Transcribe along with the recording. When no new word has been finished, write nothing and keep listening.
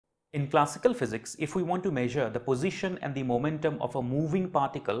In classical physics, if we want to measure the position and the momentum of a moving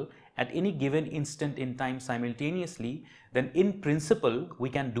particle at any given instant in time simultaneously, then in principle we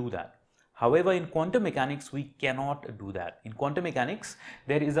can do that. However, in quantum mechanics we cannot do that. In quantum mechanics,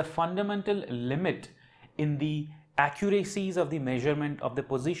 there is a fundamental limit in the accuracies of the measurement of the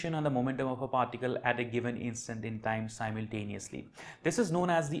position and the momentum of a particle at a given instant in time simultaneously. This is known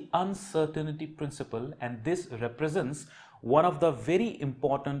as the uncertainty principle, and this represents one of the very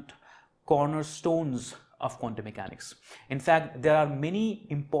important cornerstones of quantum mechanics. In fact, there are many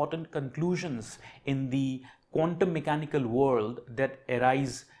important conclusions in the quantum mechanical world that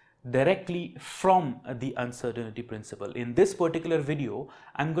arise directly from the uncertainty principle. In this particular video,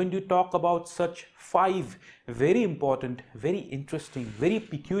 I'm going to talk about such 5 very important, very interesting, very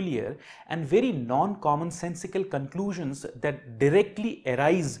peculiar and very non-commonsensical conclusions that directly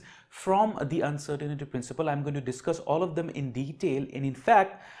arise from the uncertainty principle. I'm going to discuss all of them in detail, and in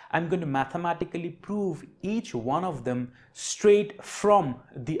fact, I'm going to mathematically prove each one of them straight from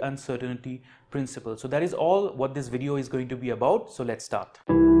the uncertainty principle. So that is all what this video is going to be about. So let's start.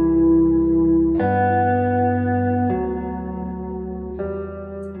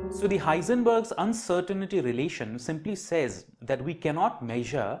 So the Heisenberg's uncertainty relation simply says that we cannot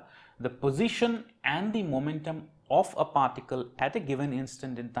measure the position and the momentum of a particle at a given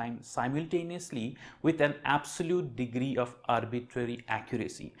instant in time simultaneously with an absolute degree of arbitrary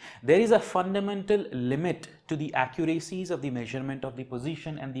accuracy. There is a fundamental limit to the accuracies of the measurement of the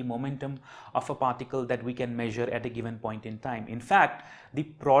position and the momentum of a particle that we can measure at a given point in time. In fact, the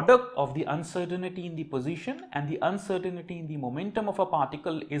product of the uncertainty in the position and the uncertainty in the momentum of a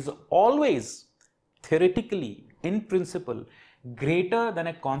particle is always, theoretically, in principle, greater than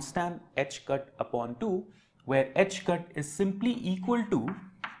a constant h cut upon 2, where h cut is simply equal to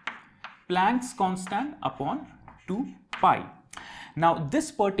Planck's constant upon 2 pi. Now,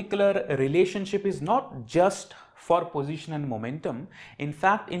 this particular relationship is not just for position and momentum. In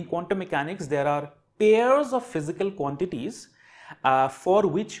fact, in quantum mechanics, there are pairs of physical quantities for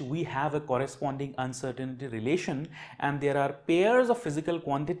which we have a corresponding uncertainty relation, and there are pairs of physical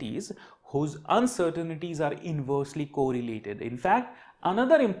quantities whose uncertainties are inversely correlated. In fact,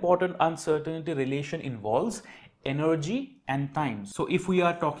 another important uncertainty relation involves energy and time. So if we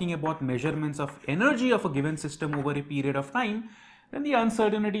are talking about measurements of energy of a given system over a period of time, then the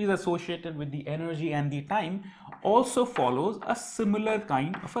uncertainties associated with the energy and the time also follows a similar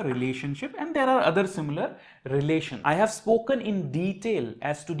kind of a relationship, and there are other similar relations. I have spoken in detail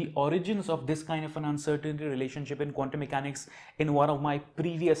as to the origins of this kind of an uncertainty relationship in quantum mechanics in one of my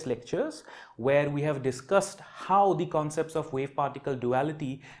previous lectures, where we have discussed how the concepts of wave-particle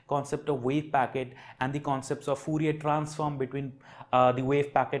duality, concept of wave packet, and the concepts of Fourier transform between the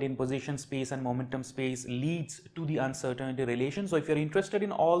wave packet in position space and momentum space leads to the uncertainty relation. So if you're interested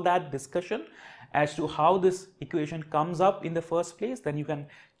in all that discussion as to how this equation comes up in the first place, then you can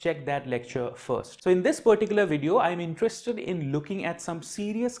check that lecture first. So in this particular video, I'm interested in looking at some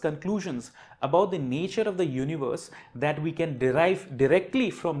serious conclusions about the nature of the universe that we can derive directly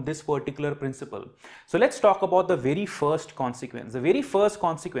from this particular principle. So let's talk about the very first consequence. The very first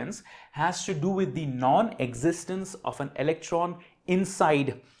consequence has to do with the non-existence of an electron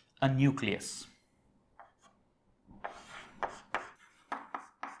inside a nucleus.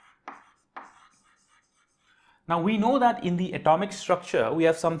 Now we know that in the atomic structure we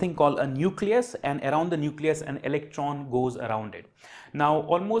have something called a nucleus, and around the nucleus an electron goes around it. Now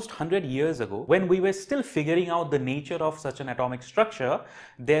almost 100 years ago, when we were still figuring out the nature of such an atomic structure,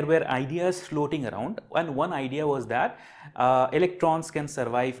 there were ideas floating around, and one idea was that electrons can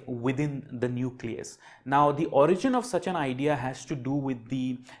survive within the nucleus. Now the origin of such an idea has to do with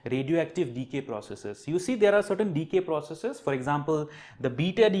the radioactive decay processes. You see, there are certain decay processes, for example the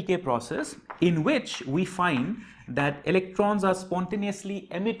beta decay process, in which we find that electrons are spontaneously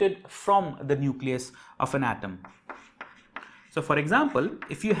emitted from the nucleus of an atom. So for example,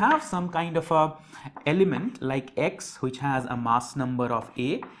 if you have some kind of a element like X, which has a mass number of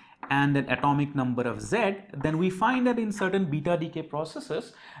A and an atomic number of Z, then we find that in certain beta decay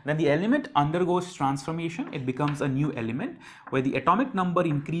processes, then the element undergoes transformation. It becomes a new element where the atomic number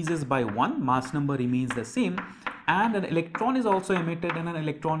increases by 1, mass number remains the same, and an electron is also emitted, and an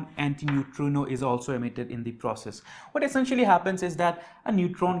electron antineutrino is also emitted in the process. What essentially happens is that a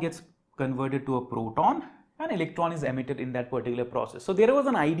neutron gets converted to a proton, an electron is emitted in that particular process. So there was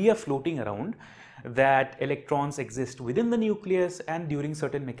an idea floating around that electrons exist within the nucleus, and during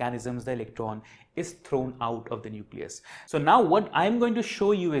certain mechanisms the electron is thrown out of the nucleus. So now what I'm going to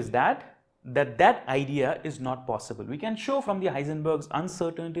show you is that that idea is not possible. We can show from the Heisenberg's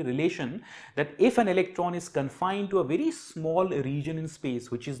uncertainty relation that if an electron is confined to a very small region in space,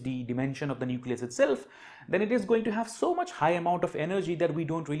 which is the dimension of the nucleus itself, then it is going to have so much high amount of energy that we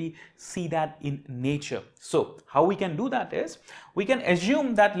don't really see that in nature. So how we can do that is, we can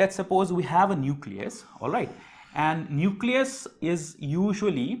assume that, let's suppose we have a nucleus, all right, and nucleus is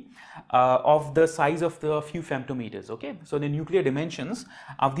usually of the size of the few femtometers, okay. So the nuclear dimensions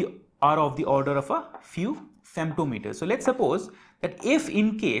are of the order of a few femtometers. So let's suppose that if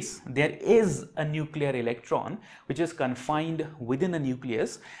in case there is a nuclear electron which is confined within a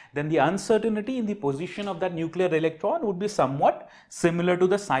nucleus, then the uncertainty in the position of that nuclear electron would be somewhat similar to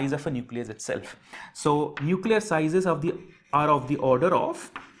the size of a nucleus itself. So nuclear sizes are of the order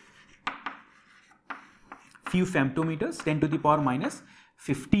of few femtometers, 10 to the power minus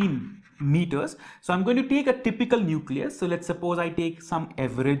 15 meters. So I'm going to take a typical nucleus. So let's suppose I take some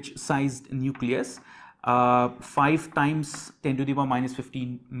average sized nucleus, 5 times 10 to the power minus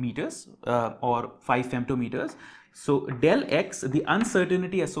 15 meters or 5 femtometers. So del x, the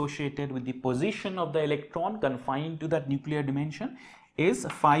uncertainty associated with the position of the electron confined to that nuclear dimension, is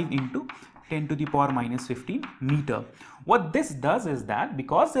 5 into 10 to the power minus 15 meter. What this does is that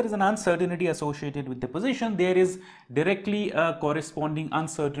because there is an uncertainty associated with the position, there is directly a corresponding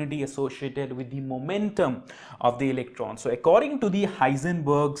uncertainty associated with the momentum of the electron. So according to the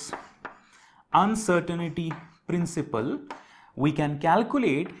Heisenberg's uncertainty principle, we can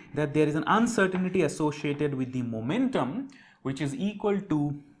calculate that there is an uncertainty associated with the momentum which is equal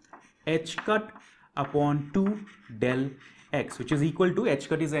to h cut upon 2 del x, which is equal to, h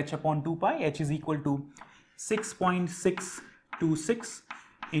cut is h upon 2 pi, h is equal to 6.626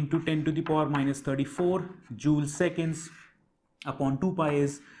 into 10 to the power minus 34 joule seconds upon 2 pi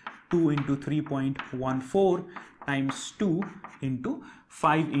is 2 into 3.14 times 2 into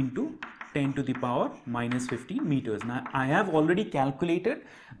 5 into 10 to the power minus 15 meters. Now I have already calculated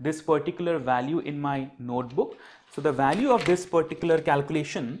this particular value in my notebook. So the value of this particular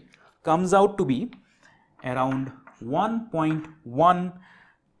calculation comes out to be around 1.1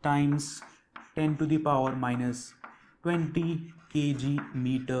 times 10 to the power minus 20 kg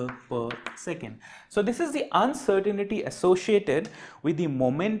meter per second. So this is the uncertainty associated with the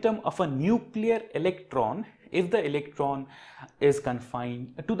momentum of a nuclear electron if the electron is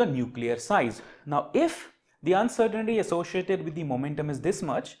confined to the nuclear size. Now if the uncertainty associated with the momentum is this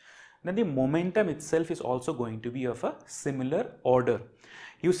much, then the momentum itself is also going to be of a similar order.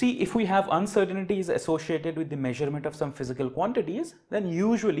 You see, if we have uncertainties associated with the measurement of some physical quantities, then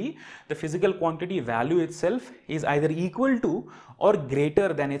usually the physical quantity value itself is either equal to or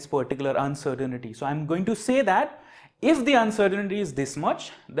greater than its particular uncertainty. So I'm going to say that if the uncertainty is this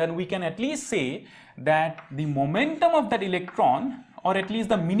much, then we can at least say that the momentum of that electron, or at least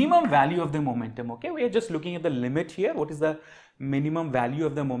the minimum value of the momentum, okay, we are just looking at the limit here, what is the minimum value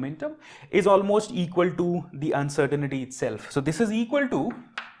of the momentum, is almost equal to the uncertainty itself. So this is equal to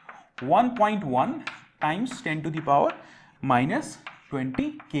 1.1 times 10 to the power minus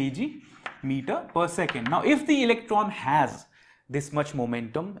 20 kg meter per second. Now if the electron has this much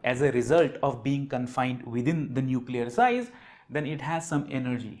momentum as a result of being confined within the nuclear size, then it has some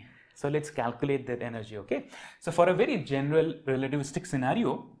energy. So let's calculate that energy, okay. So for a very general relativistic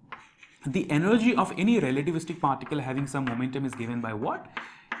scenario, the energy of any relativistic particle having some momentum is given by what?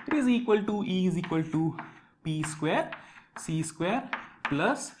 It is equal to E is equal to P square C square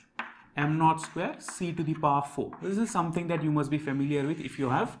plus m naught square c to the power 4. This is something that you must be familiar with if you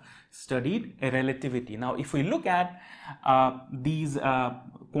have studied relativity. Now if we look at these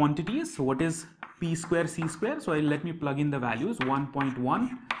quantities, so what is P square C square? So let me plug in the values.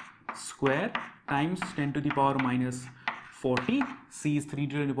 1.1 square times 10 to the power minus 40, C is 3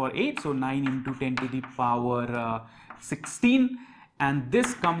 to the power 8, so 9 into 10 to the power 16, and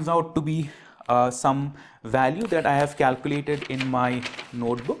this comes out to be some value that I have calculated in my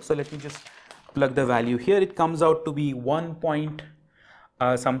notebook. So let me just plug the value here. It comes out to be 1 point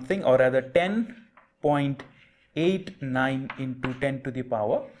something, or rather 10.89 into 10 to the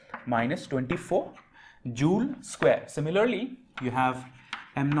power minus 24 joule square. Similarly, you have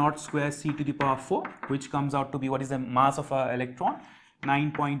m naught square c to the power 4, which comes out to be, what is the mass of an electron?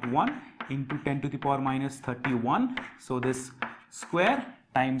 9.1 into 10 to the power minus 31. So this square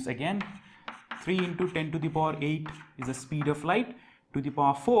times again 3 into 10 to the power 8 is the speed of light to the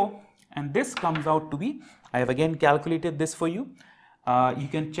power 4, and this comes out to be, I have again calculated this for you, you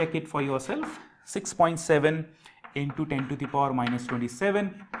can check it for yourself, 6.7 into 10 to the power minus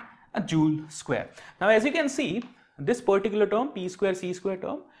 27 a joule square. Now as you can see, this particular term, P square C square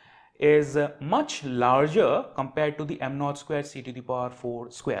term, is much larger compared to the m0 square c to the power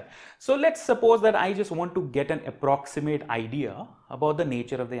 4 square. So let's suppose that I just want to get an approximate idea about the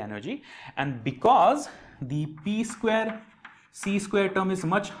nature of the energy, and because the p square c square term is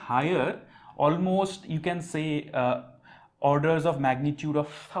much higher, almost you can say orders of magnitude of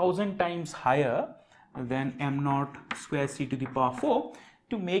 1000 times higher than m0 square c to the power 4,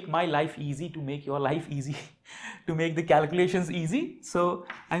 to make my life easy, to make your life easy, to make the calculations easy. So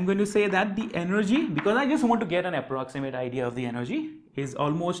I'm going to say that the energy, because I just want to get an approximate idea of the energy, is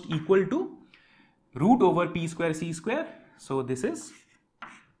almost equal to root over p square c square. So this is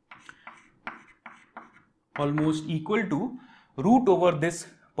almost equal to root over this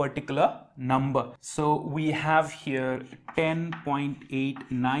particular number. So we have here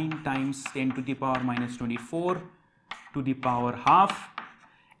 10.89 times 10 to the power minus 24 to the power half.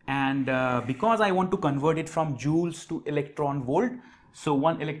 And because I want to convert it from joules to electron volt, so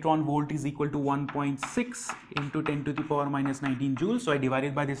 1 electron volt is equal to 1.6 into 10 to the power minus 19 joules. So I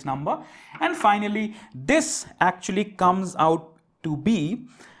divided by this number, and finally this actually comes out to be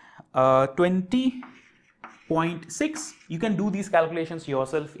 20.6. You can do these calculations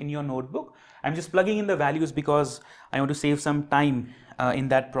yourself in your notebook. I'm just plugging in the values because I want to save some time in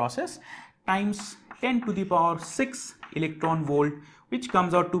that process, times 10 to the power 6 electron volt, which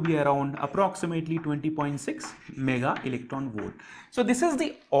comes out to be around approximately 20.6 mega electron volt. So this is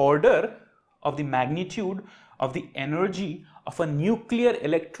the order of the magnitude of the energy of a nuclear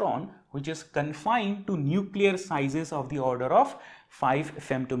electron, which is confined to nuclear sizes of the order of 5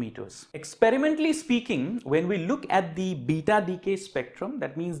 femtometers. Experimentally speaking, when we look at the beta decay spectrum,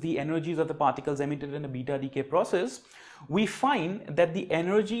 that means the energies of the particles emitted in a beta decay process, we find that the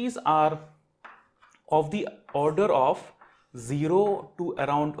energies are of the order of 0 to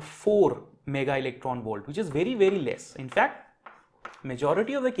around 4 mega electron volt, which is very, very less. In fact,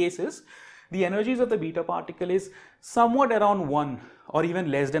 majority of the cases, the energies of the beta particle is somewhat around 1 or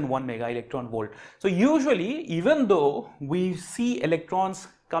even less than 1 mega electron volt. So usually, even though we see electrons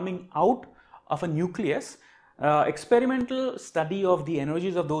coming out of a nucleus, experimental study of the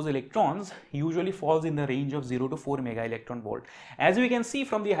energies of those electrons usually falls in the range of 0 to 4 mega electron volt. As we can see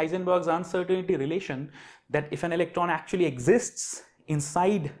from the Heisenberg's uncertainty relation, that if an electron actually exists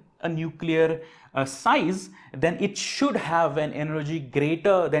inside a nuclear size, then it should have an energy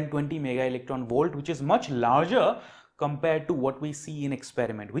greater than 20 mega electron volt, which is much larger compared to what we see in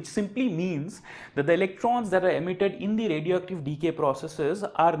experiment, which simply means that the electrons that are emitted in the radioactive decay processes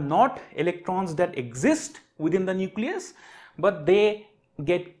are not electrons that exist within the nucleus, but they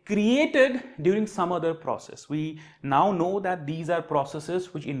get created during some other process. We now know that these are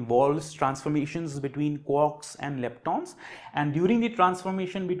processes which involves transformations between quarks and leptons, and during the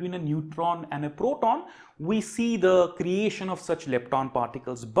transformation between a neutron and a proton, we see the creation of such lepton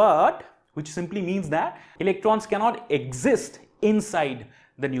particles, but which simply means that electrons cannot exist inside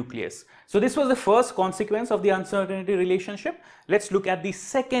the nucleus. So this was the first consequence of the uncertainty relationship. Let's look at the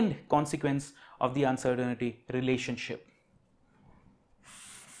second consequence of the uncertainty relationship.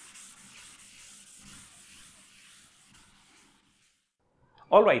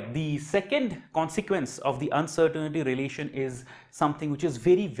 Alright, the second consequence of the uncertainty relation is something which is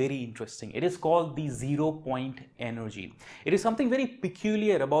very, very interesting. It is called the 0-point energy. It is something very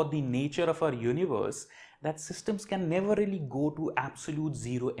peculiar about the nature of our universe, that systems can never really go to absolute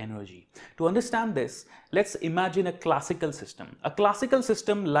zero energy. To understand this, let's imagine a classical system. A classical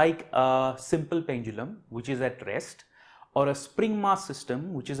system like a simple pendulum, which is at rest, or a spring mass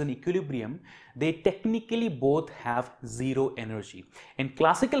system, which is in equilibrium. They technically both have zero energy. In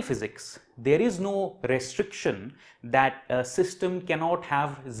classical physics, there is no restriction that a system cannot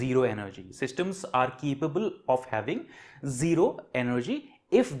have zero energy. Systems are capable of having zero energy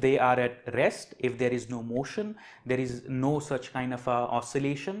if they are at rest, if there is no motion, there is no such kind of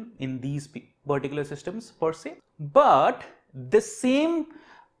oscillation in these particular systems per se. But the same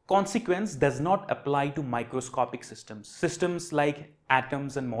consequence does not apply to microscopic systems. Systems like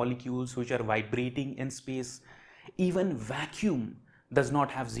atoms and molecules which are vibrating in space, even vacuum does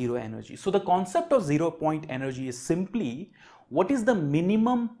not have zero energy. So the concept of 0-point energy is simply what is the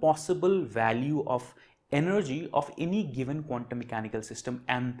minimum possible value of energy of any given quantum mechanical system,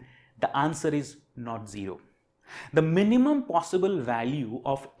 and the answer is not zero. The minimum possible value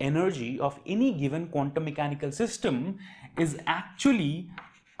of energy of any given quantum mechanical system is actually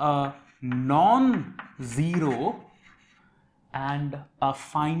a non-zero and a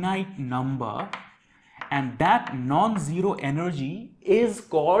finite number, and that non-zero energy is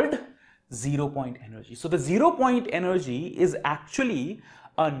called 0-point energy. So the 0-point energy is actually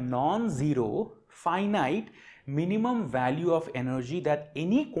a non-zero, finite, minimum value of energy that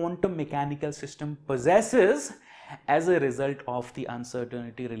any quantum mechanical system possesses as a result of the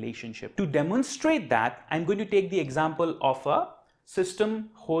uncertainty relationship. To demonstrate that, I'm going to take the example of a system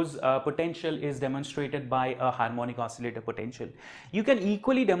whose potential is demonstrated by a harmonic oscillator potential. You can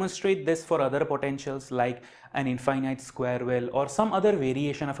equally demonstrate this for other potentials like an infinite square well or some other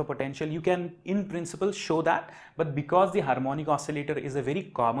variation of a potential. You can in principle show that, but because the harmonic oscillator is a very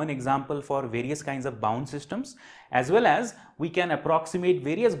common example for various kinds of bound systems, as well as we can approximate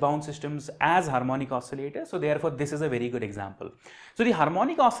various bound systems as harmonic oscillators, so therefore this is a very good example. So the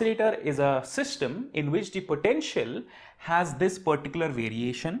harmonic oscillator is a system in which the potential has this particular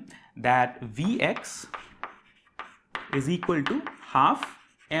variation, that Vx is equal to half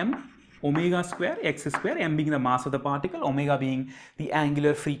m omega square x square, m being the mass of the particle, omega being the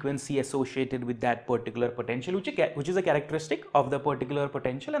angular frequency associated with that particular potential, which is a characteristic of the particular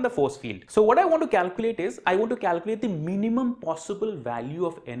potential and the force field. So what I want to calculate is, I want to calculate the minimum possible value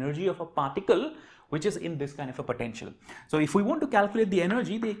of energy of a particle which is in this kind of a potential. So if we want to calculate the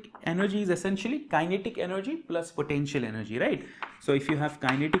energy is essentially kinetic energy plus potential energy, right? So if you have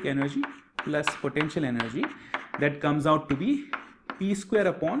kinetic energy plus potential energy, that comes out to be p square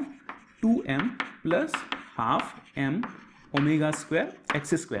upon 2m plus half m omega square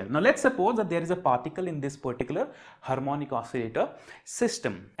x square. Now let's suppose that there is a particle in this particular harmonic oscillator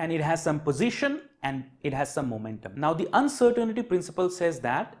system and it has some position and it has some momentum. Now the uncertainty principle says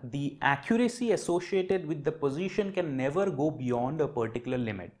that the accuracy associated with the position can never go beyond a particular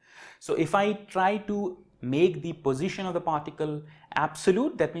limit. So if I try to make the position of the particle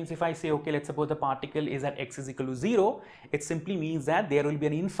absolute, that means if I say, okay, let's suppose the particle is at x is equal to 0, it simply means that there will be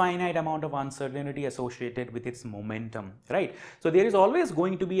an infinite amount of uncertainty associated with its momentum, right? So there is always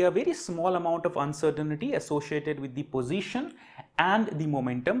going to be a very small amount of uncertainty associated with the position and the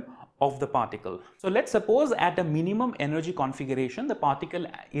momentum of the particle. So let's suppose at a minimum energy configuration, the particle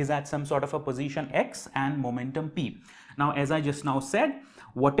is at some sort of a position x and momentum p. Now, as I just now said,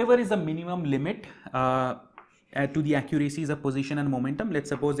 whatever is the minimum limit to the accuracies of position and momentum, let's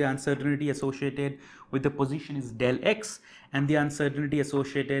suppose the uncertainty associated with the position is del x and the uncertainty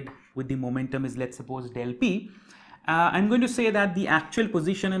associated with the momentum is, let's suppose, del p. I'm going to say that the actual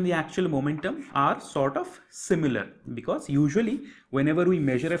position and the actual momentum are sort of similar, because usually whenever we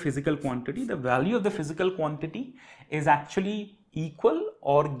measure a physical quantity, the value of the physical quantity is actually equal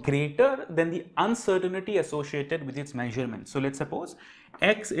or greater than the uncertainty associated with its measurement. So let's suppose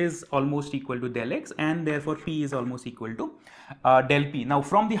x is almost equal to del x and therefore p is almost equal to del p. Now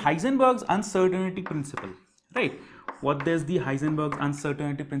from the Heisenberg's uncertainty principle, right, what does the Heisenberg's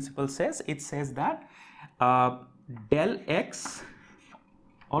uncertainty principle says? It says that del x,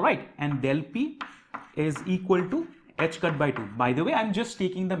 all right, and del p is equal to h cut by 2. By the way, I'm just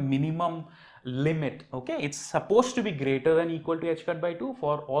taking the minimum limit, okay? It's supposed to be greater than equal to h cut by 2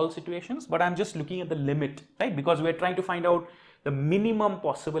 for all situations, but I'm just looking at the limit, right? Because we're trying to find out the minimum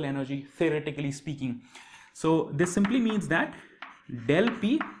possible energy, theoretically speaking. So this simply means that del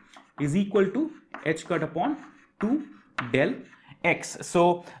p is equal to h cut upon 2 del x.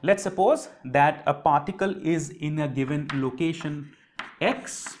 So let's suppose that a particle is in a given location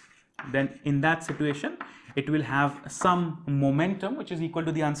x, then in that situation it will have some momentum which is equal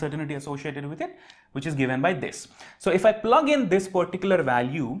to the uncertainty associated with it, which is given by this. So if I plug in this particular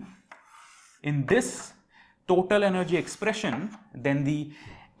value in this total energy expression, then the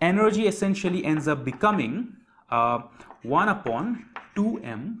energy essentially ends up becoming 1 upon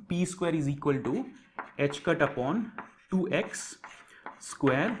 2m p square is equal to h cut upon 2x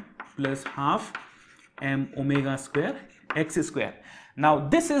square plus half m omega square x square. Now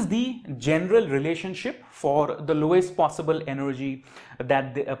this is the general relationship for the lowest possible energy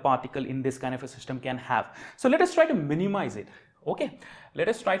that a particle in this kind of a system can have. So let us try to minimize it. Okay, let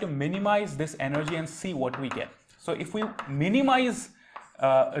us try to minimize this energy and see what we get. So if we minimize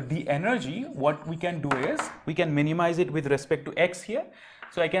the energy, what we can do is we can minimize it with respect to x here.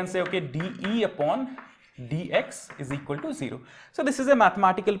 So I can say, okay, dE upon dx is equal to 0. So this is a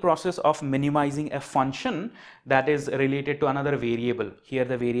mathematical process of minimizing a function that is related to another variable. Here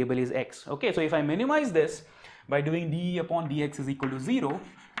the variable is x. Okay, so if I minimize this by doing dE upon dx is equal to 0,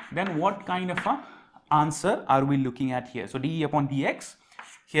 then what kind of a answer are we looking at here? So dE upon dx,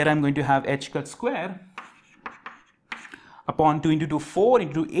 here I'm going to have h cut square upon 2 into 2, 4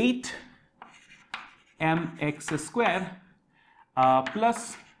 into 8 mx square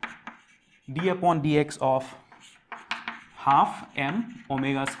plus d upon dx of half m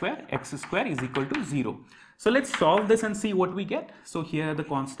omega square x square is equal to 0. So let's solve this and see what we get. So here the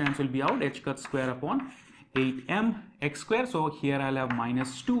constants will be out, h cut square upon 8m x square. So here I'll have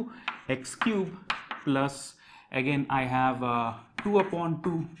minus 2 x cube plus again I have 2 upon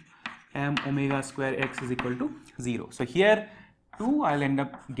 2 m omega square x is equal to 0. So here 2, I'll end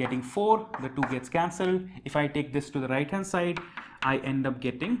up getting 4, the 2 gets cancelled. If I take this to the right hand side, I end up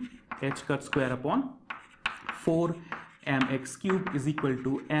getting h cut square upon 4 mx cube is equal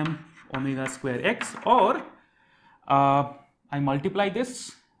to m omega square x, or I multiply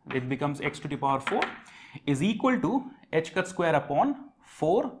this, it becomes x to the power 4 is equal to h cut square upon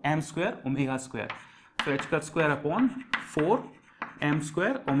 4 m square omega square. So h cut square upon 4 m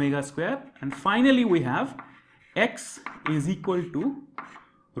square omega square, and finally we have x is equal to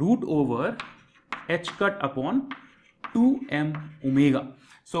root over h cut upon 2m omega.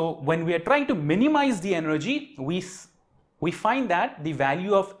 So when we are trying to minimize the energy, we find that the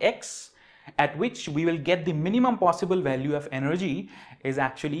value of x at which we will get the minimum possible value of energy is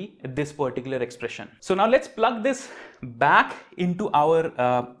actually this particular expression. So now let's plug this back into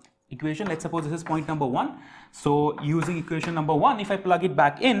our equation. Let's suppose this is point number 1. So using equation number 1, if I plug it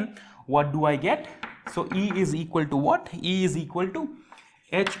back in, what do I get? So E is equal to what? E is equal to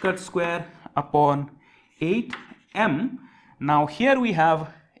h cut square upon 8m. Now here we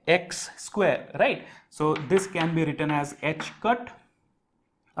have x square, right? So this can be written as h cut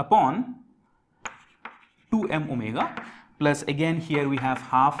upon 2m omega, plus again here we have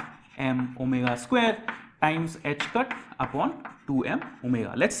half m omega square times h cut upon 2m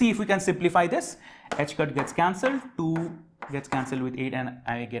omega. Let's see if we can simplify this. H cut gets cancelled, 2 gets cancelled with 8, and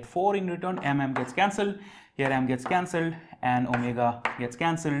I get 4 in return. M gets cancelled, here m gets cancelled, and omega gets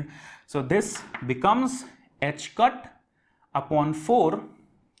cancelled. So this becomes h cut upon 4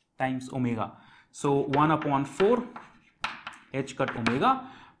 times omega. So 1 upon 4 h cut omega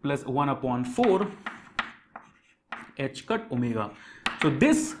plus 1 upon 4 h cut omega. So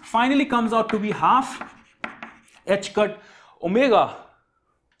this finally comes out to be half h cut omega.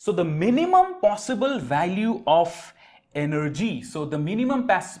 So the minimum possible value of energy, so the minimum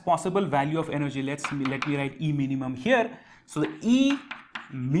possible value of energy, let me write E minimum here. So the E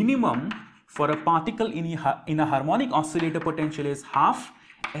minimum for a particle in a harmonic oscillator potential is half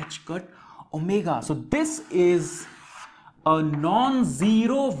h cut omega. So this is a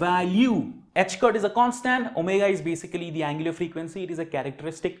non-zero value. H cut is a constant, omega is basically the angular frequency. It is a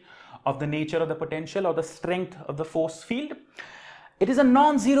characteristic of the nature of the potential or the strength of the force field. It is a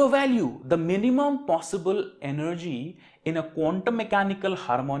non-zero value. The minimum possible energy in a quantum mechanical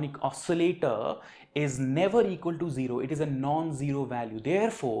harmonic oscillator is never equal to 0. It is a non-zero value.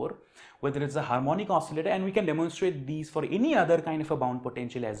 Therefore, whether it's a harmonic oscillator, and we can demonstrate these for any other kind of a bound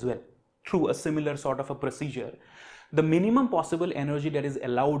potential as well through a similar sort of a procedure, the minimum possible energy that is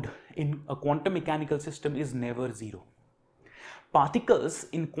allowed in a quantum mechanical system is never 0. Particles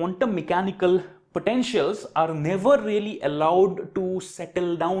in quantum mechanical potentials are never really allowed to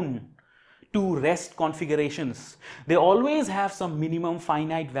settle down to rest configurations. They always have some minimum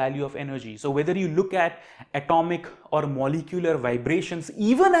finite value of energy. So whether you look at atomic or molecular vibrations,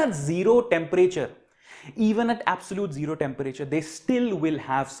 even at zero temperature, even at absolute zero temperature, they still will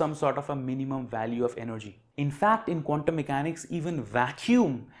have some sort of a minimum value of energy. In fact, in quantum mechanics, even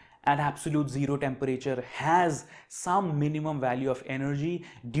vacuum at absolute zero temperature has some minimum value of energy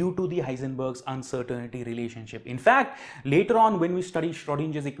due to the Heisenberg's uncertainty relationship. In fact, later on when we study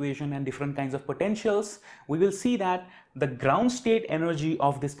Schrodinger's equation and different kinds of potentials, we will see that the ground state energy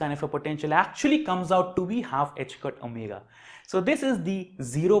of this kind of a potential actually comes out to be half h cut omega. So this is the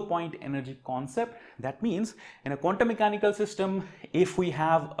 0 point energy concept. That means in a quantum mechanical system, if we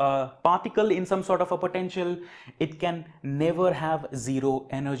have a particle in some sort of a potential, it can never have zero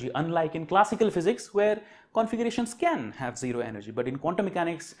energy, unlike in classical physics where configurations can have zero energy. But in quantum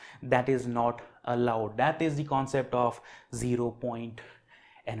mechanics, that is not allowed. That is the concept of 0 point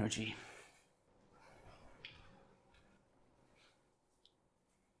energy.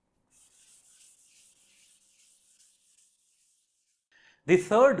 The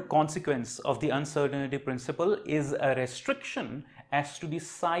third consequence of the uncertainty principle is a restriction as to the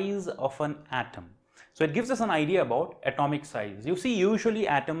size of an atom. So it gives us an idea about atomic size. You see, usually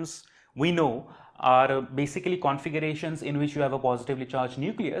atoms, we know, are basically configurations in which you have a positively charged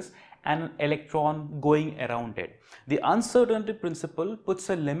nucleus and an electron going around it. The uncertainty principle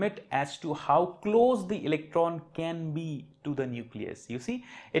puts a limit as to how close the electron can be to the nucleus. You see,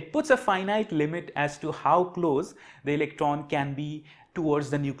 it puts a finite limit as to how close the electron can be towards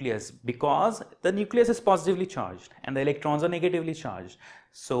the nucleus, because the nucleus is positively charged and the electrons are negatively charged.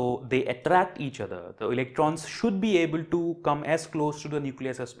 So they attract each other. The electrons should be able to come as close to the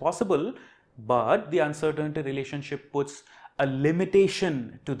nucleus as possible, but the uncertainty relationship puts a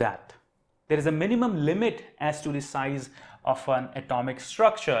limitation to that. There is a minimum limit as to the size of an atomic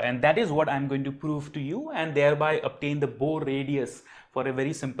structure, and that is what I'm going to prove to you, and thereby obtain the Bohr radius for a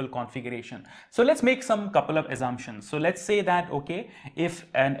very simple configuration. So let's make some couple of assumptions. So let's say that, okay, if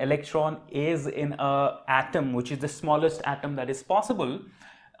an electron is in an atom which is the smallest atom that is possible,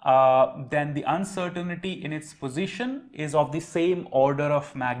 then the uncertainty in its position is of the same order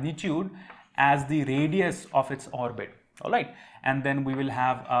of magnitude as the radius of its orbit. All right, and then we will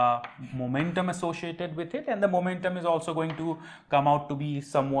have a momentum associated with it, and the momentum is also going to come out to be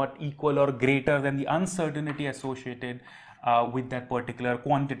somewhat equal or greater than the uncertainty associated with that particular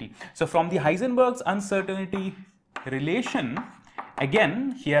quantity. So from the Heisenberg's uncertainty relation,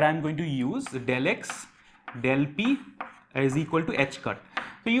 again here I am going to use del x del p is equal to h cut.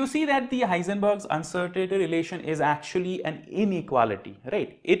 So you see that the Heisenberg's uncertainty relation is actually an inequality,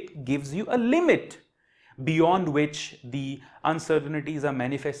 right? It gives you a limit beyond which the uncertainties are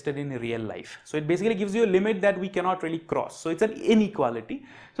manifested in real life. So it basically gives you a limit that we cannot really cross. So it's an inequality.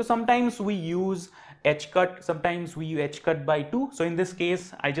 So sometimes we use h cut, sometimes we use h cut by 2. So in this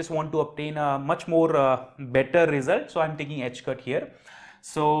case, I just want to obtain a much more better result. So I'm taking h cut here.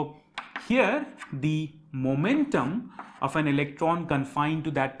 So here the momentum of an electron confined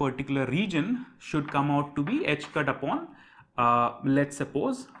to that particular region should come out to be h cut upon, let's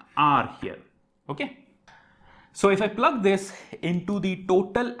suppose, r here. Okay. So if I plug this into the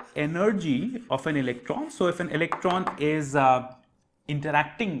total energy of an electron, so if an electron is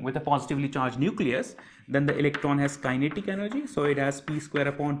interacting with a positively charged nucleus, then the electron has kinetic energy, so it has p square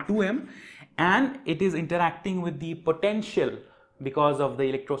upon 2m, and it is interacting with the potential because of the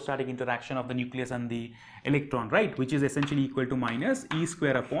electrostatic interaction of the nucleus and the electron, right, which is essentially equal to minus e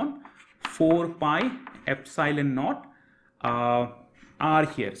square upon 4 pi epsilon naught r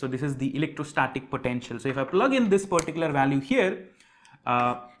here. So this is the electrostatic potential. So if I plug in this particular value here,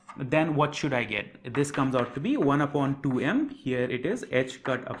 then what should I get? This comes out to be 1 upon 2m. Here it is h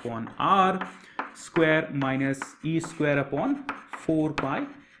cut upon r square minus e square upon 4 pi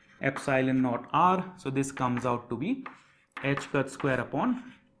epsilon naught r. So this comes out to be h cut square upon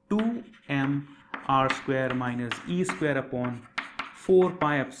 2m r square minus e square upon 4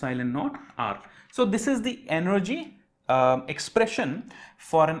 pi epsilon naught r. So this is the energy expression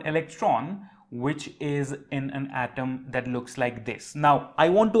for an electron which is in an atom that looks like this. Now I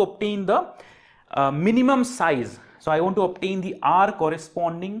want to obtain the minimum size. So I want to obtain the R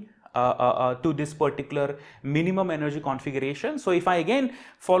corresponding to this particular minimum energy configuration. So if I again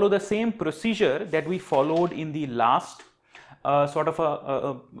follow the same procedure that we followed in the last sort of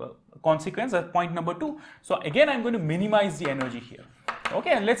a consequence at point number 2. So again I'm going to minimize the energy here.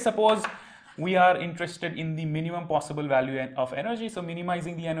 Okay, and let's suppose we are interested in the minimum possible value of energy. So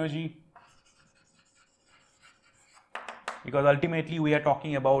minimizing the energy, because ultimately we are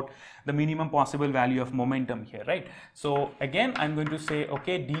talking about the minimum possible value of momentum here, right? So again I'm going to say,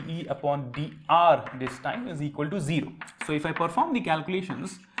 okay, dE upon dr this time is equal to 0. So if I perform the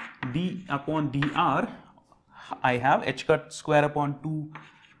calculations, d upon dr, I have h cut square upon 2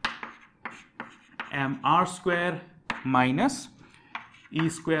 mr square minus e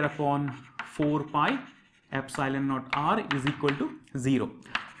square upon 4 pi epsilon naught r is equal to 0.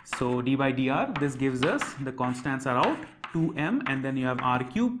 So d by dr, this gives us, the constants are out, 2m, and then you have r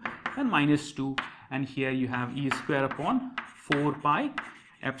cube and minus 2, and here you have e square upon 4 pi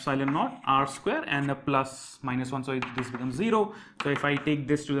epsilon naught r square and a plus minus 1, so this becomes 0. So if I take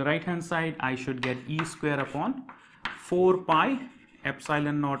this to the right hand side, I should get e square upon 4 pi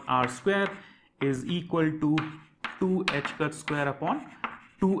epsilon naught r square is equal to 2 h cut square upon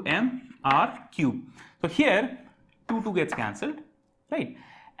 2m r cube. So here 2 gets cancelled, right,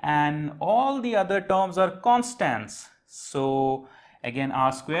 and all the other terms are constants. So again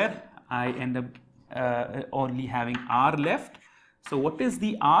r square, I end up only having r left. So what is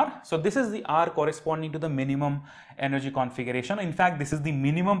the r? So this is the r corresponding to the minimum energy configuration. In fact, this is the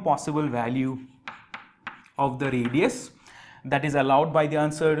minimum possible value of the radius that is allowed by the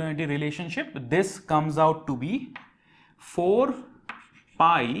uncertainty relationship. This comes out to be 4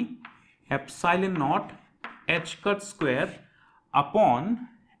 pi epsilon naught h cut square upon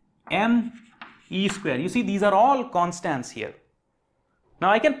m e square. You see, these are all constants here. Now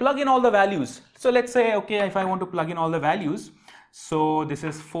I can plug in all the values. So let's say, okay, if I want to plug in all the values, so this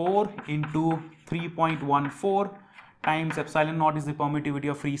is 4 into 3.14 times epsilon naught is the permittivity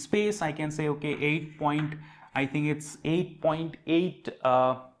of free space. I can say, okay, I think it's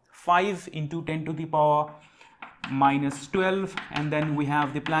 8.85 into 10 to the power minus 12, and then we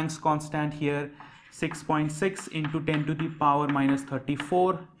have the Planck's constant here, 6.6 into 10 to the power minus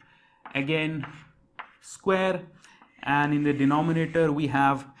 34, again square, and in the denominator we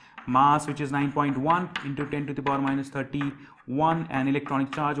have mass which is 9.1 into 10 to the power minus 31, and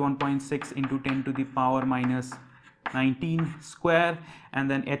electronic charge 1.6 into 10 to the power minus 19 square, and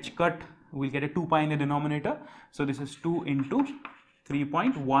then h cut we'll get a 2 pi in the denominator, so this is 2 into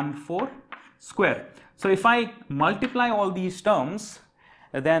 3.14 square. So if I multiply all these terms,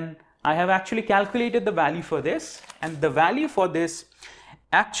 then I have actually calculated the value for this, and the value for this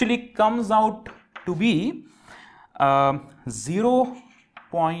actually comes out to be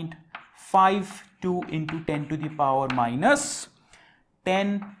 0.52 into 10 to the power minus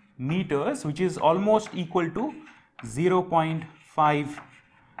 10 meters, which is almost equal to 0.52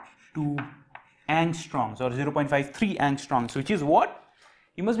 angstroms or 0.53 angstroms, which is what?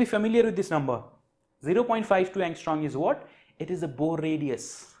 You must be familiar with this number. 0.52 angstrom is what? It is a Bohr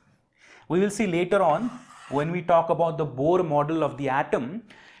radius. We will see later on when we talk about the Bohr model of the atom.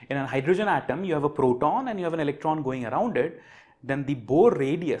 In a hydrogen atom, you have a proton and you have an electron going around it. Then the Bohr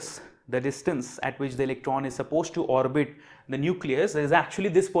radius, the distance at which the electron is supposed to orbit the nucleus, is actually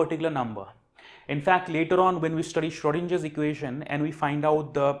this particular number. In fact, later on when we study Schrodinger's equation and we find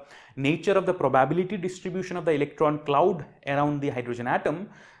out the nature of the probability distribution of the electron cloud around the hydrogen atom,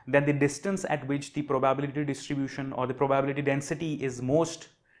 then the distance at which the probability distribution or the probability density is most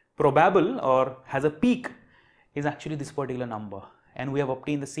probable or has a peak is actually this particular number, and we have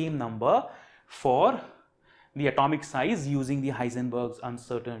obtained the same number for the atomic size using the Heisenberg's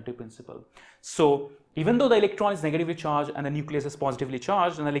uncertainty principle. So even though the electron is negatively charged and the nucleus is positively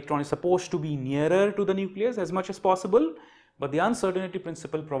charged, and the electron is supposed to be nearer to the nucleus as much as possible, but the uncertainty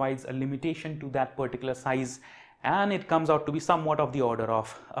principle provides a limitation to that particular size, and it comes out to be somewhat of the order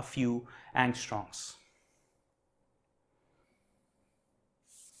of a few angstroms.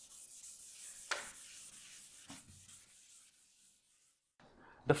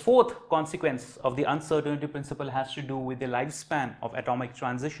 The fourth consequence of the uncertainty principle has to do with the lifespan of atomic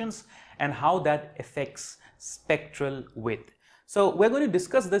transitions and how that affects spectral width. So we're going to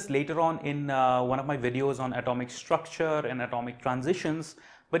discuss this later on in one of my videos on atomic structure and atomic transitions.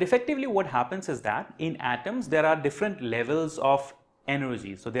 But effectively what happens is that in atoms there are different levels of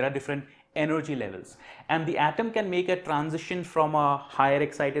energy. So there are different energy levels, and the atom can make a transition from a higher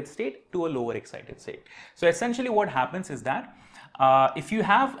excited state to a lower excited state. So essentially what happens is that if you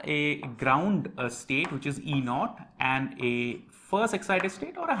have a ground state which is E0 and a first excited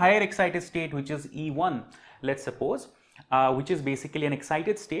state or a higher excited state which is E1, let's suppose, which is basically an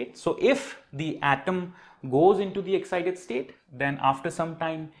excited state. So if the atom goes into the excited state, then after some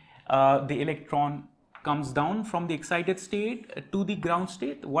time the electron comes down from the excited state to the ground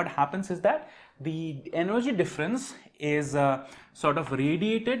state. What happens is that the energy difference is sort of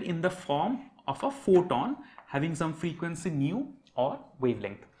radiated in the form of a photon having some frequency nu or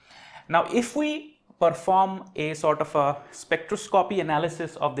wavelength. Now if we perform a sort of a spectroscopy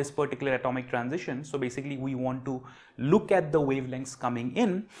analysis of this particular atomic transition, so basically we want to look at the wavelengths coming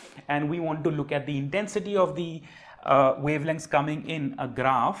in, and we want to look at the intensity of the wavelengths coming in a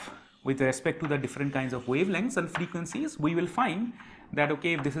graph with respect to the different kinds of wavelengths and frequencies. We will find that,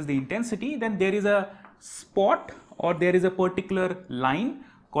 okay, if this is the intensity, then there is a spot or there is a particular line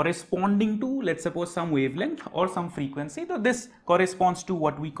corresponding to, let's suppose, some wavelength or some frequency. So this corresponds to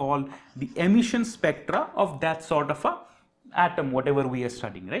what we call the emission spectra of that sort of a atom, whatever we are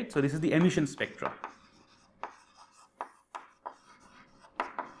studying, right? So this is the emission spectra.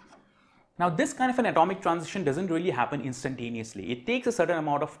 Now this kind of an atomic transition doesn't really happen instantaneously. It takes a certain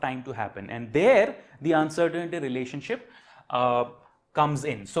amount of time to happen, and there the uncertainty relationship comes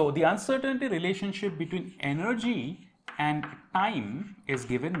in. So the uncertainty relationship between energy and time is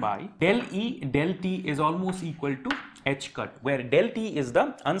given by del E del T is almost equal to h cut, where del T is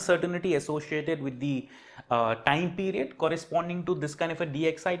the uncertainty associated with the time period corresponding to this kind of a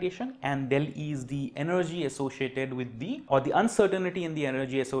de-excitation, and del E is the energy associated with the, or the uncertainty in the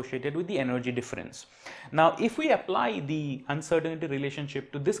energy associated with the energy difference. Now if we apply the uncertainty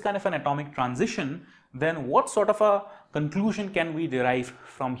relationship to this kind of an atomic transition, then what sort of a conclusion can we derive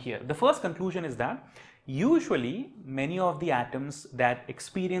from here? The first conclusion is that usually many of the atoms that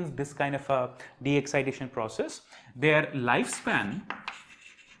experience this kind of a de-excitation process, their lifespan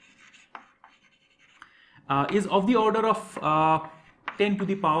is of the order of 10 to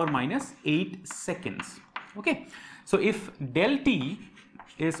the power minus 8 seconds. Okay, so if del T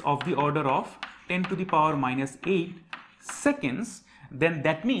is of the order of 10 to the power minus 8 seconds, then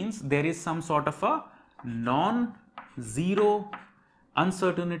that means there is some sort of a non-zero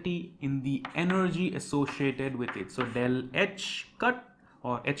uncertainty in the energy associated with it. So del h cut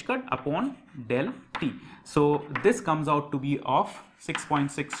or h cut upon del T. So this comes out to be of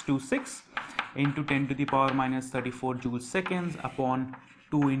 6.626 into 10 to the power minus 34 joule seconds upon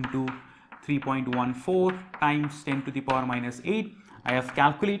 2 into 3.14 times 10 to the power minus 8. I have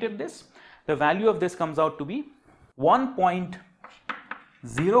calculated this. The value of this comes out to be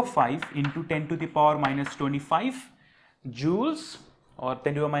 1.05 into 10 to the power minus 25 joules, or 10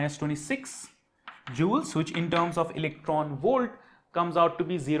 to the power minus 26 joules, which in terms of electron volt comes out to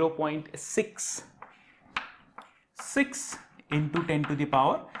be 0.66 into 10 to the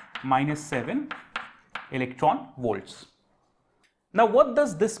power minus 7 electron volts. Now, what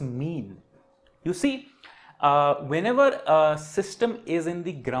does this mean? You see, whenever a system is in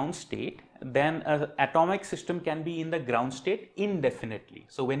the ground state, then an atomic system can be in the ground state indefinitely.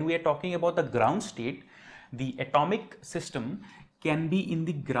 So when we are talking about the ground state, the atomic system can be in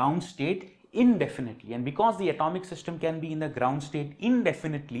the ground state indefinitely, and because the atomic system can be in the ground state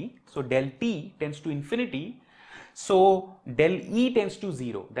indefinitely, so del T tends to infinity, so del E tends to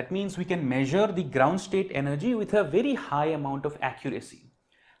 0. That means we can measure the ground state energy with a very high amount of accuracy.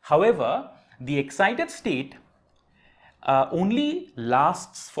 However, the excited state only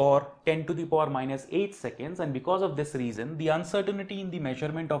lasts for 10 to the power minus 8 seconds, and because of this reason, the uncertainty in the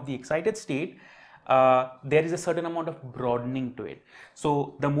measurement of the excited state, there is a certain amount of broadening to it.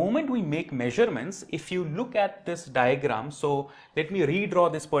 So the moment we make measurements, if you look at this diagram, so let me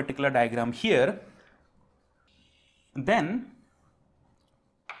redraw this particular diagram here, then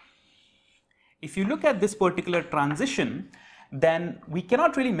if you look at this particular transition, then we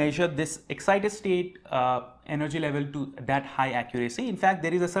cannot really measure this excited state energy level to that high accuracy. In fact,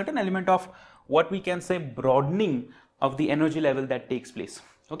 there is a certain element of what we can say broadening of the energy level that takes place.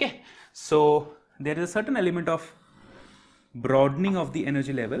 Okay, so there is a certain element of broadening of the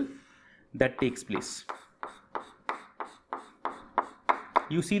energy level that takes place.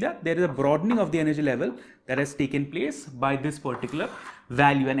 You see that there is a broadening of the energy level that has taken place by this particular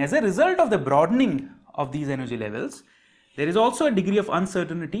value, and as a result of the broadening of these energy levels, there is also a degree of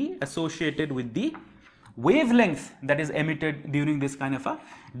uncertainty associated with the wavelength that is emitted during this kind of a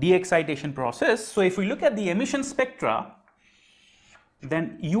de-excitation process. So if we look at the emission spectra,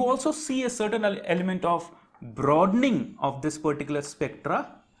 then you also see a certain element of broadening of this particular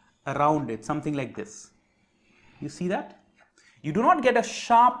spectra around it, something like this. You see that? You do not get a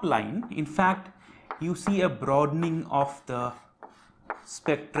sharp line. In fact, you see a broadening of the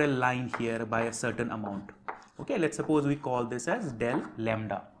spectral line here by a certain amount. Okay, let's suppose we call this as del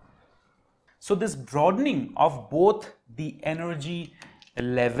lambda. So this broadening of both the energy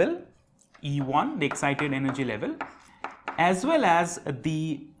level, E1, the excited energy level, as well as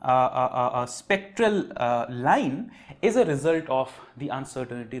the spectral line is a result of the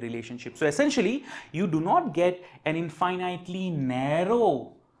uncertainty relationship. So essentially, you do not get an infinitely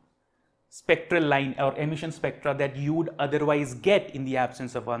narrow spectral line or emission spectra that you would otherwise get in the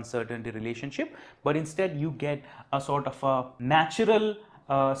absence of uncertainty relationship, but instead you get a sort of a natural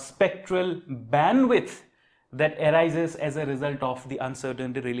spectral bandwidth that arises as a result of the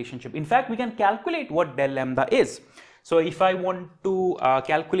uncertainty relationship. In fact, we can calculate what del lambda is. So if I want to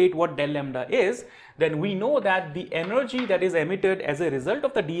calculate what del lambda is, then we know that the energy that is emitted as a result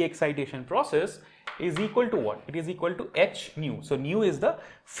of the de-excitation process is equal to what? It is equal to h nu. So nu is the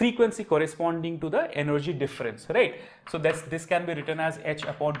frequency corresponding to the energy difference, right? So this can be written as h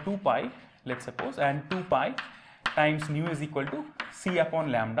upon 2 pi, let's suppose, and 2 pi times nu is equal to c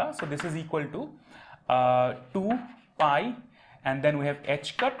upon lambda. So this is equal to 2 pi, and then we have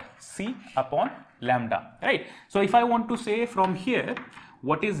h cut c upon lambda, right? So if I want to say from here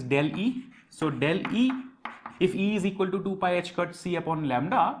what is del E, so del E, if E is equal to 2 pi h cut c upon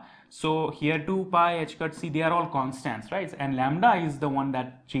lambda, so here 2 pi h cut c, they are all constants, right? And lambda is the one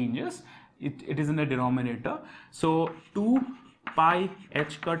that changes, it is in the denominator. So 2 pi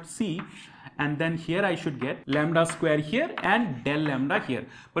h cut c, and then here I should get lambda square here and del lambda here.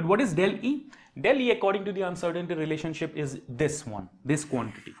 But what is del E? Del E, according to the uncertainty relationship, is this one, this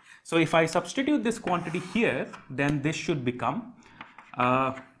quantity. So if I substitute this quantity here, then this should become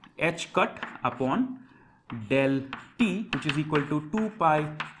h cut upon del T, which is equal to 2 pi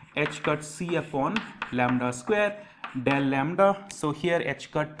h cut c upon lambda square del lambda. So here h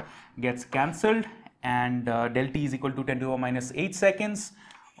cut gets cancelled, and del T is equal to 10 to the power minus 8 seconds,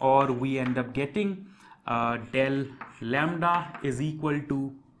 or we end up getting del lambda is equal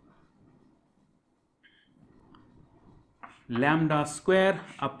to lambda square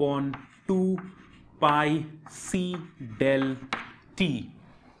upon 2 pi c del T.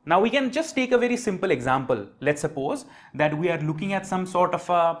 Now we can just take a very simple example. Let's suppose that we are looking at some sort of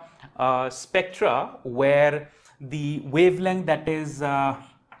a spectra where the wavelength that is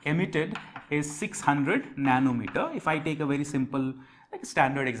emitted is 600 nanometer. If I take a very simple, like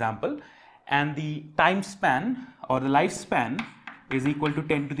standard example, and the time span or the lifespan is equal to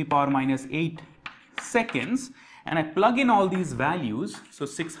 10 to the power minus 8 seconds, and I plug in all these values, so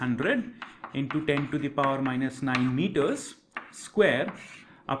 600 into 10 to the power minus 9 meters square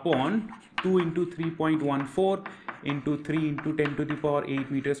upon 2 into 3.14 into 3 into 10 to the power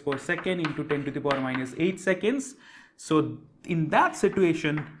 8 meters per second into 10 to the power minus 8 seconds. So in that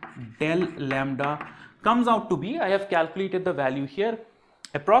situation, del lambda comes out to be, I have calculated the value here,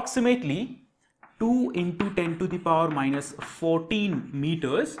 approximately 2 into 10 to the power minus 14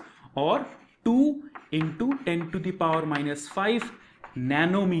 meters, or 2 into 10 to the power minus 5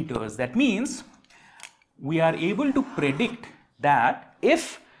 nanometers. That means we are able to predict that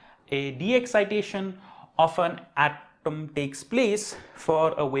if a de-excitation of an atom takes place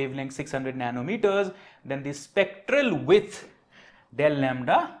for a wavelength 600 nanometers, then the spectral width del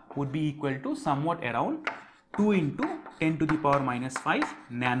lambda would be equal to somewhat around 2 into 10 to the power minus 5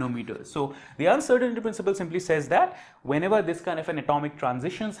 nanometers. So the uncertainty principle simply says that whenever this kind of an atomic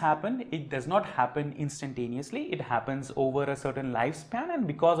transitions happen, it does not happen instantaneously. It happens over a certain lifespan, and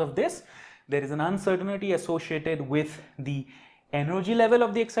because of this, there is an uncertainty associated with the energy level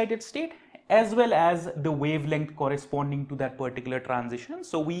of the excited state as well as the wavelength corresponding to that particular transition.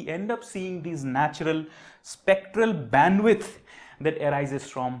 So we end up seeing these natural spectral bandwidth that arises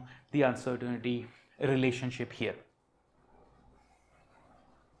from the uncertainty relationship here.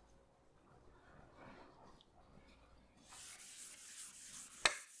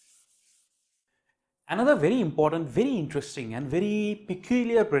 Another very important, very interesting and very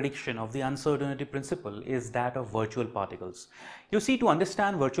peculiar prediction of the uncertainty principle is that of virtual particles. You see, to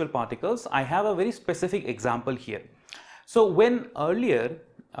understand virtual particles, I have a very specific example here. So when earlier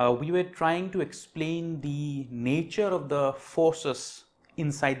we were trying to explain the nature of the forces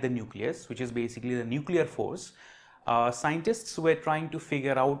inside the nucleus, which is basically the nuclear force, scientists were trying to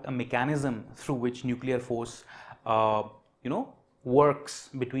figure out a mechanism through which nuclear force works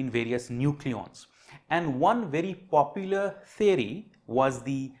between various nucleons. And one very popular theory was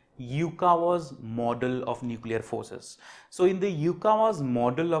the Yukawa's model of nuclear forces. So in the Yukawa's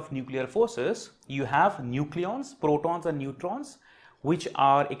model of nuclear forces, you have nucleons, protons and neutrons, which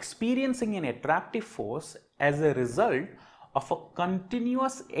are experiencing an attractive force as a result of a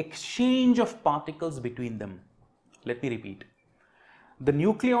continuous exchange of particles between them. Let me repeat. The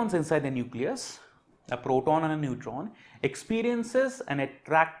nucleons inside the nucleus, a proton and a neutron, experiences an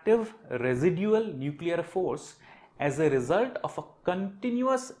attractive residual nuclear force as a result of a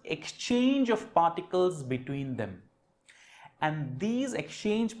continuous exchange of particles between them. And these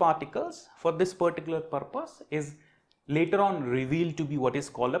exchange particles, for this particular purpose, is later on revealed to be what is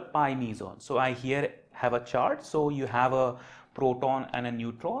called a pi meson. So I here have a chart. So you have a proton and a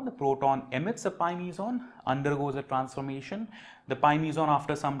neutron. The proton emits a pi meson, undergoes a transformation. The pi meson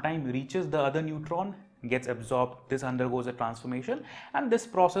after some time reaches the other neutron, gets absorbed, this undergoes a transformation, and this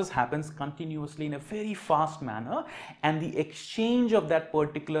process happens continuously in a very fast manner, and the exchange of that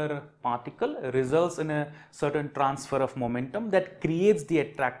particular particle results in a certain transfer of momentum that creates the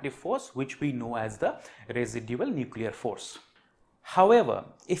attractive force, which we know as the residual nuclear force. However,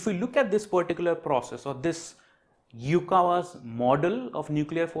 if we look at this particular process or this Yukawa's model of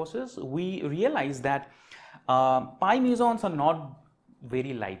nuclear forces, we realize that pi mesons are not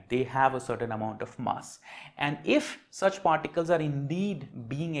very light. They have a certain amount of mass, and if such particles are indeed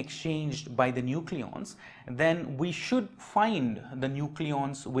being exchanged by the nucleons, then we should find the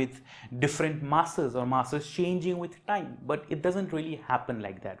nucleons with different masses or masses changing with time. But it doesn't really happen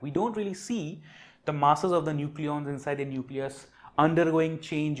like that. We don't really see the masses of the nucleons inside the nucleus undergoing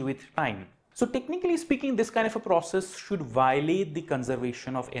change with time. So technically speaking, this kind of a process should violate the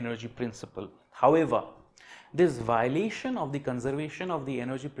conservation of energy principle. However, this violation of the conservation of the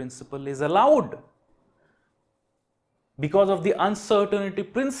energy principle is allowed because of the uncertainty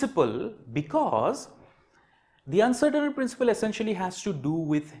principle, because the uncertainty principle essentially has to do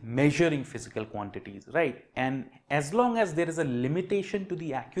with measuring physical quantities, right? And as long as there is a limitation to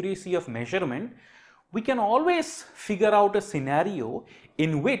the accuracy of measurement, we can always figure out a scenario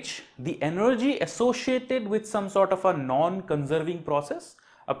in which the energy associated with some sort of a non-conserving process,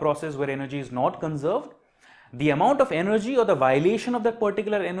 a process where energy is not conserved, the amount of energy or the violation of that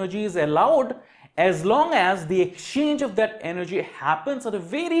particular energy is allowed as long as the exchange of that energy happens at a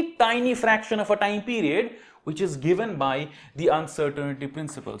very tiny fraction of a time period, which is given by the uncertainty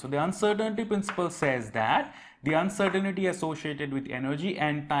principle. So the uncertainty principle says that the uncertainty associated with energy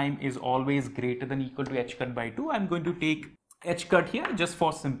and time is always greater than or equal to h cut by 2. I'm going to take h cut here just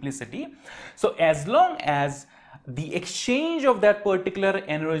for simplicity. So as long as the exchange of that particular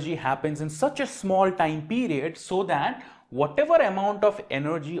energy happens in such a small time period so that whatever amount of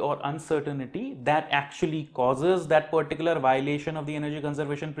energy or uncertainty that actually causes that particular violation of the energy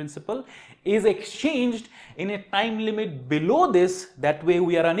conservation principle is exchanged in a time limit below this, that way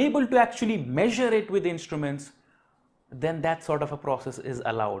we are unable to actually measure it with instruments, then that sort of a process is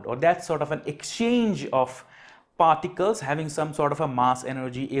allowed, or that sort of an exchange of particles having some sort of a mass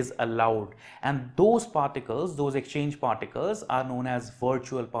energy is allowed. And those particles, those exchange particles, are known as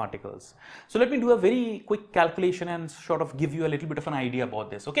virtual particles. So let me do a very quick calculation and sort of give you a little bit of an idea about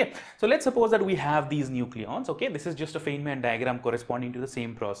this. Okay, so let's suppose that we have these nucleons. Okay, this is just a Feynman diagram corresponding to the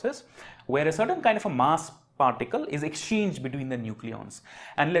same process, where a certain kind of a mass particle is exchanged between the nucleons.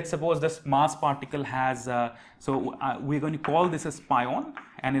 And let's suppose this mass particle has, we're going to call this as pion,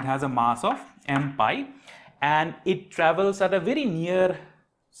 and it has a mass of m pi, and it travels at a very near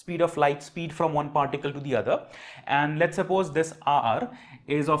speed of light speed from one particle to the other. And let's suppose this r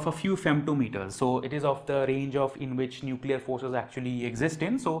is of a few femtometers, so it is of the range of in which nuclear forces actually exist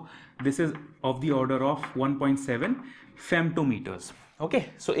in. So this is of the order of 1.7 femtometers.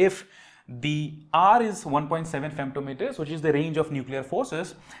 Okay, so if the r is 1.7 femtometers, which is the range of nuclear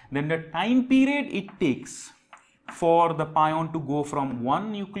forces, then the time period it takes for the pion to go from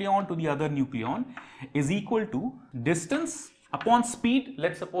one nucleon to the other nucleon is equal to distance upon speed.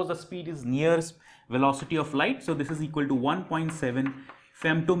 Let's suppose the speed is near velocity of light, so this is equal to 1.7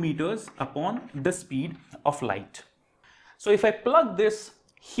 femtometers upon the speed of light. So if I plug this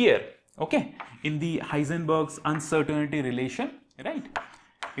here, okay, in the Heisenberg's uncertainty relation, right,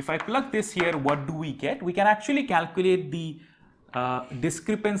 if I plug this here, what do we get? We can actually calculate the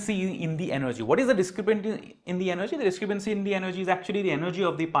discrepancy in the energy. What is the discrepancy in the energy? The discrepancy in the energy is actually the energy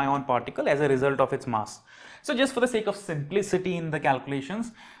of the pion particle as a result of its mass. So just for the sake of simplicity in the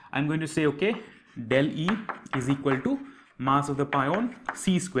calculations, I'm going to say, okay, del E is equal to mass of the pion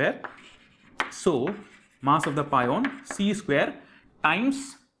c square. So mass of the pion c square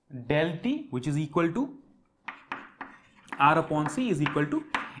times del T, which is equal to r upon c, is equal to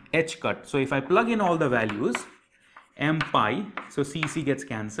h cut. So if I plug in all the values, m pi, so cc gets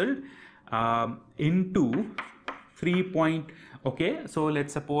cancelled, into 3. Okay, so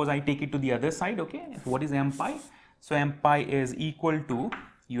let's suppose I take it to the other side. Okay, what is m pi? So m pi is equal to,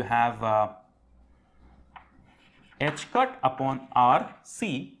 you have h cut upon r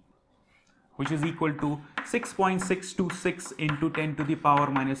c, which is equal to 6.626 into 10 to the power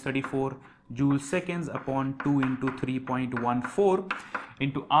minus 34 joule seconds upon 2 into 3.14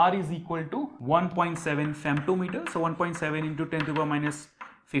 into r is equal to 1.7 femtometers. So 1.7 into 10 to the power minus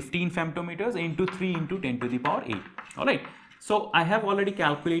 15 femtometers into 3 into 10 to the power 8. All right. So I have already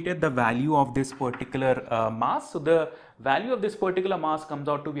calculated the value of this particular mass. So the value of this particular mass comes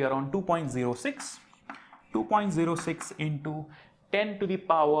out to be around 2.06. 2.06 into 10 to the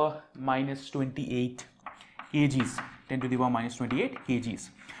power minus 28 kgs. 10 to the power minus 28 kgs.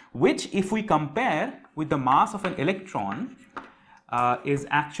 Which, if we compare with the mass of an electron, is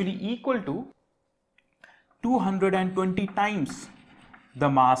actually equal to 220 times the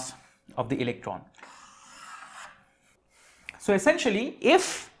mass of the electron. So essentially,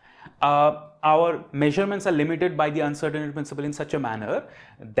 if our measurements are limited by the uncertainty principle in such a manner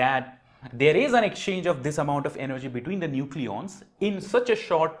that there is an exchange of this amount of energy between the nucleons in such a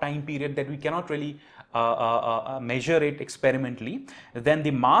short time period that we cannot really measure it experimentally, then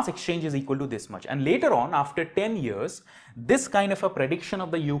the mass exchange is equal to this much. And later on, after 10 years, this kind of a prediction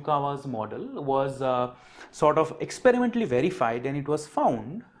of the Yukawa's model was sort of experimentally verified, and it was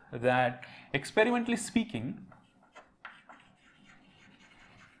found that, experimentally speaking,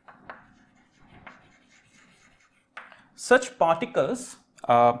 such particles,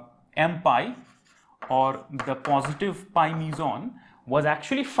 m pi or the positive pi meson, was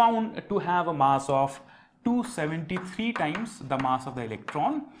actually found to have a mass of 273 times the mass of the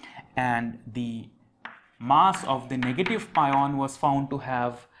electron, and the mass of the negative pion was found to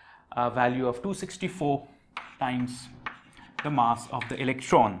have a value of 264 times the mass of the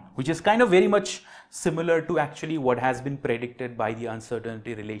electron, which is kind of very much similar to actually what has been predicted by the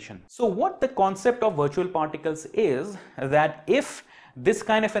uncertainty relation. So what the concept of virtual particles is that if this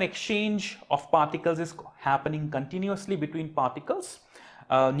kind of an exchange of particles is happening continuously between particles,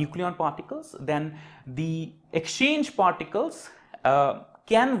 nucleon particles, then the exchange particles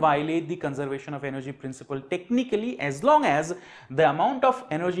can violate the conservation of energy principle technically, as long as the amount of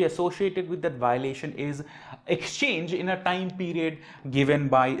energy associated with that violation is exchanged in a time period given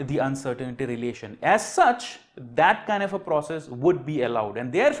by the uncertainty relation. As such, that kind of a process would be allowed,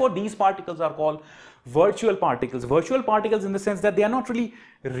 and therefore these particles are called virtual particles. Virtual particles in the sense that they are not really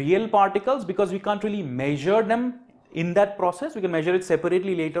real particles, because we can't really measure them